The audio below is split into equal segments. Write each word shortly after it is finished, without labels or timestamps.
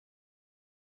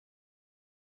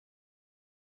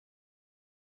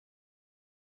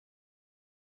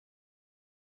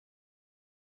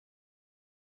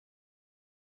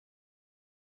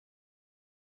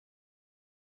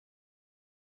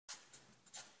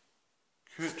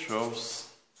Kirchhoff's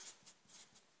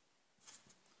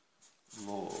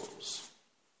laws.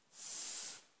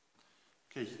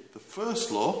 Okay, the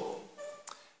first law,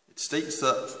 it states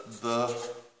that the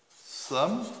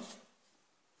sum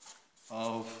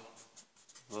of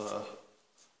the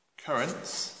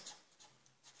currents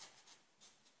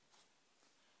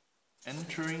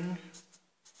entering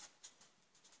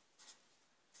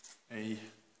a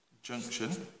junction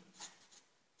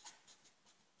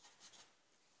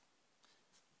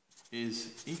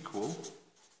is equal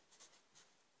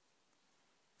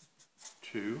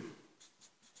to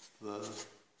the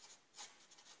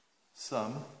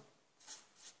sum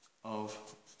of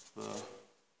the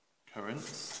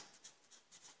currents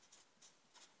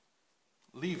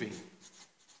leaving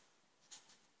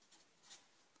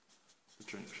the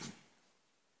junction.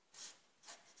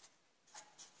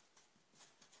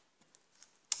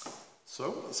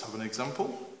 So let's have an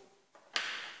example.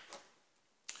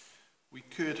 We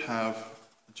could have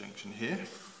a junction here.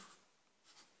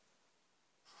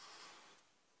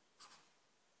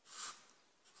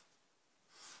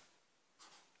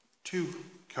 Two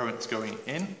currents going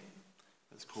in.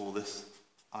 Let's call this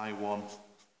I1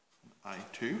 and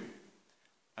I2.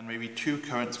 And maybe two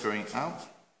currents going out,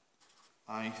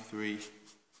 I3,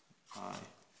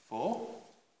 I4.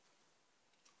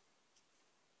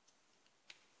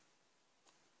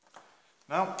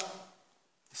 Now, the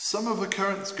sum of the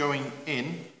currents going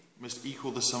in must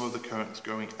equal the sum of the currents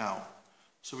going out.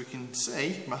 So we can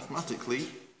say, mathematically,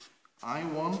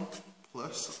 I1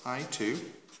 plus I2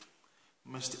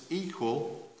 must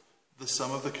equal the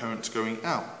sum of the currents going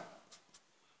out.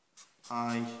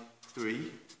 I3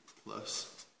 plus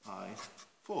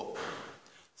I4.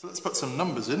 So let's put some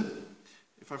numbers in.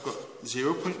 If I've got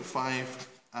 0.5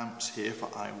 amps here for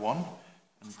I1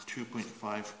 and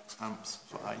 2.5 amps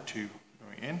for I2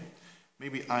 going in,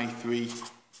 maybe I3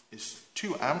 is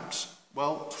 2 amps.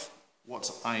 Well,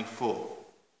 what's I4?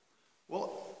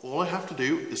 Well, all I have to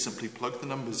do is simply plug the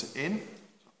numbers in.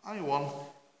 So I1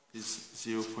 is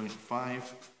 0.5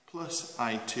 plus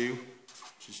I2,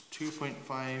 which is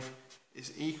 2.5,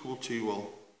 is equal to, well,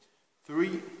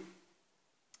 3.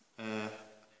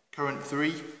 Current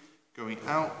 3 going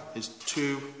out is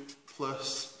 2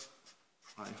 plus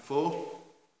I4.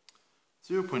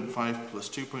 0.5 plus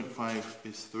 2.5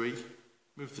 is 3.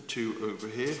 Move the 2 over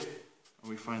here, and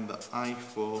we find that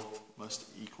I4 must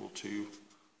equal to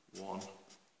 1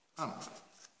 amp.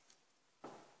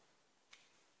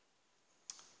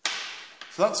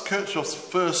 So that's Kirchhoff's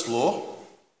first law.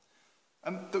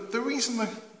 And the reason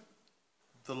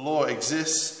the law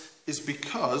exists is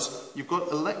because you've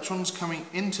got electrons coming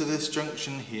into this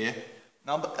junction here.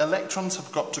 Now the electrons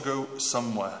have got to go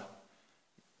somewhere.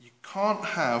 You can't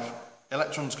have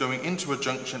electrons going into a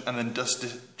junction and then just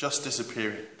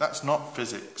disappearing. That's not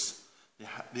physics.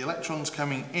 The electrons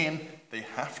coming in, they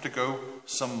have to go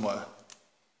somewhere.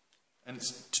 And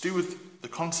it's to do with the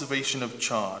conservation of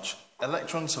charge.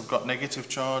 Electrons have got negative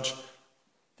charge.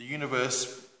 The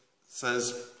universe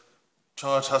says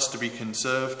charge has to be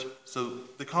conserved, so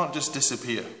they can't just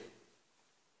disappear.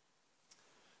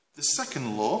 The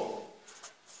second law,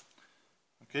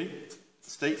 okay,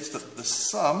 states that the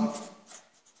sum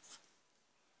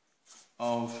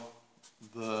of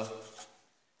the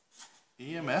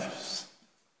EMFs,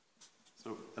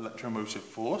 so electromotive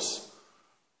force,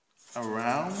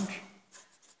 around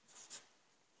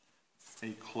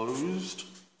a closed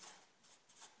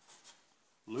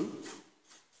loop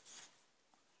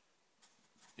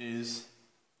is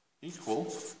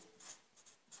equal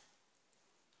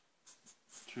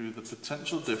to the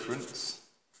potential difference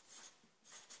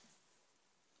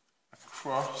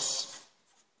across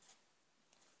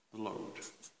the load.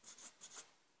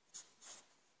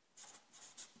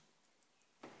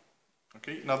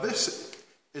 Okay, now this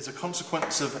is a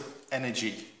consequence of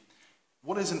energy.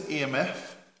 What is an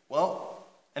EMF? Well,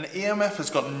 an EMF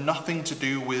has got nothing to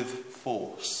do with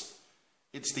force.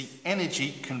 It's the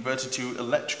energy converted to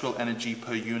electrical energy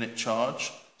per unit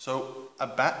charge. So a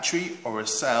battery or a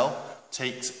cell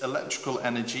takes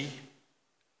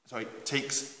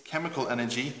takes chemical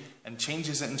energy and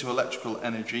changes it into electrical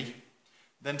energy.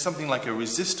 Then something like a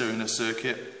resistor in a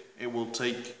circuit, it will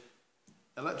take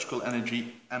electrical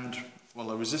energy and,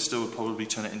 well, a resistor would probably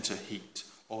turn it into heat.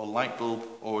 Or a light bulb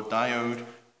or a diode,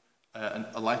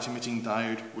 a light emitting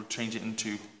diode would change it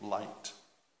into light.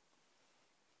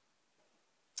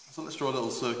 So let's draw a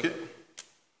little circuit.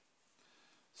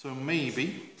 So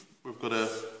maybe we've got a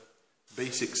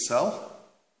basic cell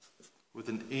with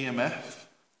an EMF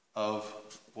of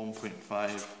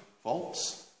 1.5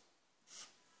 volts.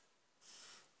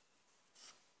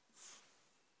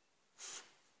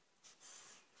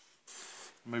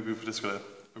 Maybe we've just got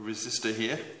a resistor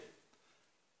here.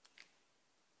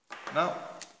 Now,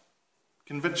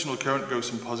 conventional current goes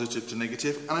from positive to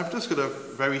negative, and I've just got a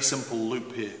very simple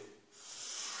loop here.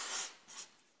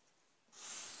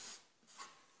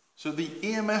 So the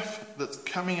EMF that's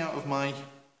coming out of my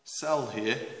cell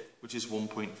here, which is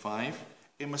 1.5,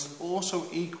 it must also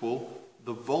equal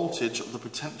the voltage of the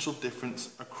potential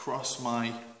difference across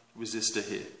my resistor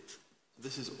here.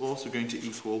 This is also going to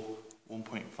equal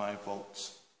 1.5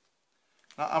 volts.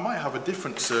 Now I might have a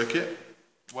different circuit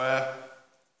where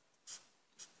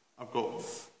I've got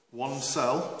one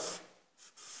cell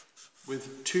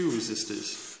with two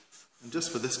resistors. And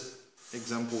just for this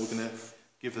example, we're going to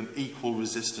give them equal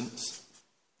resistance.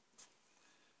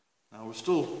 Now we'll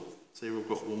still say we've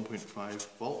got 1.5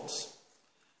 volts.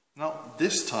 Now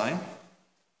this time,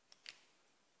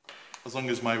 as long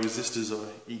as my resistors are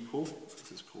equal, let's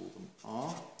just call them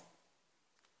R,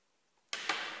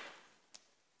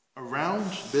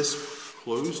 around this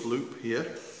closed loop here,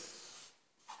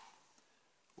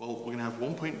 well, we're going to have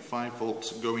 1.5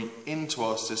 volts going into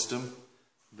our system.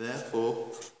 Therefore,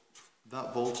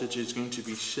 that voltage is going to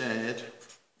be shared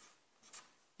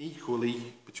equally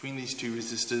between these two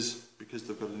resistors because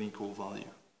they've got an equal value.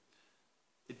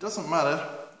 It doesn't matter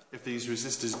if these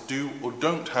resistors do or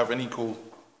don't have an equal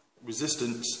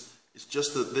resistance, it's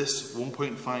just that this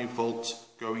 1.5 volts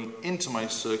going into my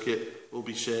circuit will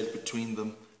be shared between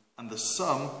them, and the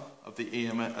sum of the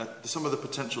EMF, the sum of the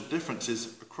potential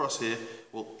differences across here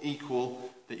will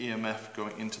equal the EMF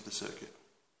going into the circuit.